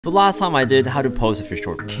So last time I did how to pose with your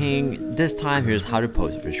short king, this time here's how to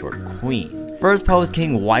pose with your short queen. First pose,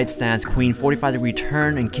 king white stance, queen 45-degree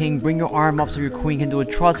turn, and king bring your arm up so your queen can do a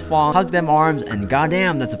trust fall, hug them arms, and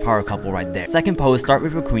goddamn that's a power couple right there. Second pose, start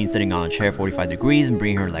with your queen sitting on a chair 45 degrees and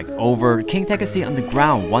bring her leg over. King take a seat on the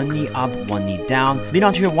ground, one knee up, one knee down, lean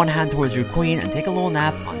onto your one hand towards your queen and take a little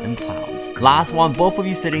nap on them clouds. Last one, both of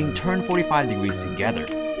you sitting, turn 45 degrees together.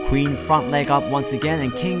 Queen front leg up once again,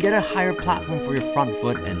 and king get a higher platform for your front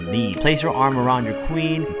foot and lean. Place your arm around your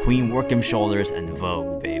queen, and queen work them shoulders and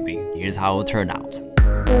vogue, baby. Here's how it'll turn out.